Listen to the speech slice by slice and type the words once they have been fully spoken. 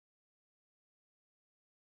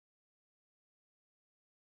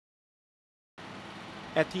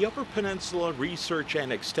At the Upper Peninsula Research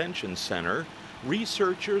and Extension Center,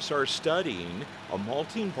 researchers are studying a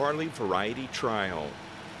malting barley variety trial.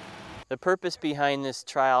 The purpose behind this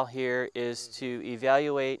trial here is to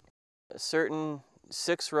evaluate certain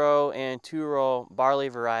 6-row and 2-row barley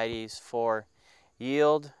varieties for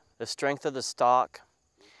yield, the strength of the stalk,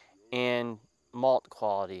 and malt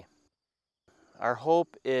quality. Our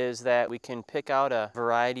hope is that we can pick out a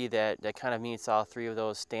variety that kind of meets all three of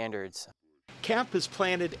those standards. CAP has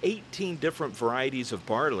planted 18 different varieties of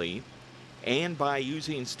barley, and by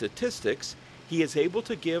using statistics, he is able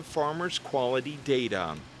to give farmers quality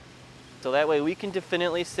data. So that way we can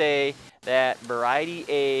definitely say that variety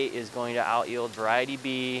A is going to out-yield variety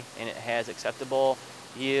B, and it has acceptable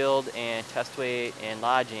yield and test weight and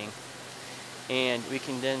lodging. And we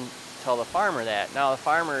can then tell the farmer that. Now the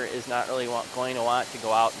farmer is not really going to want to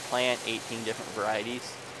go out and plant 18 different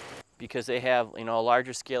varieties because they have, a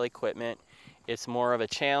larger scale equipment. It's more of a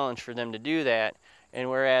challenge for them to do that.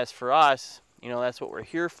 And whereas for us, that's what we're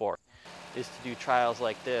here for, is to do trials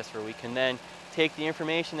like this where we can then take the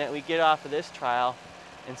information that we get off of this trial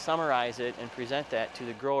and summarize it and present that to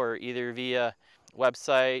the grower either via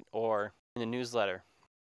website or in the newsletter.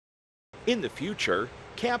 In the future,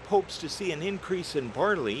 CAP hopes to see an increase in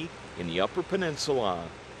barley in the Upper Peninsula.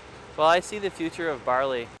 Well, I see the future of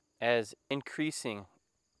barley as increasing,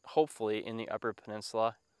 hopefully, in the Upper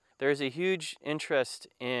Peninsula. There's a huge interest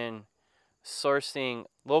in sourcing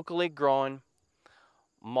locally grown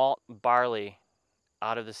malt barley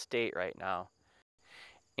out of the state right now.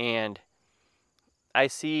 And I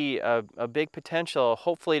see a big potential,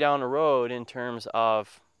 hopefully down the road, in terms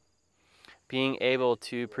of being able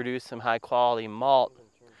to produce some high quality malt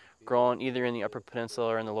grown either in the Upper Peninsula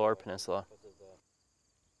or in the Lower Peninsula.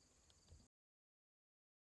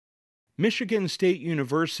 Michigan State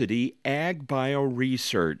University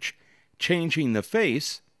AgBioResearch, changing the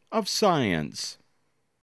face of science.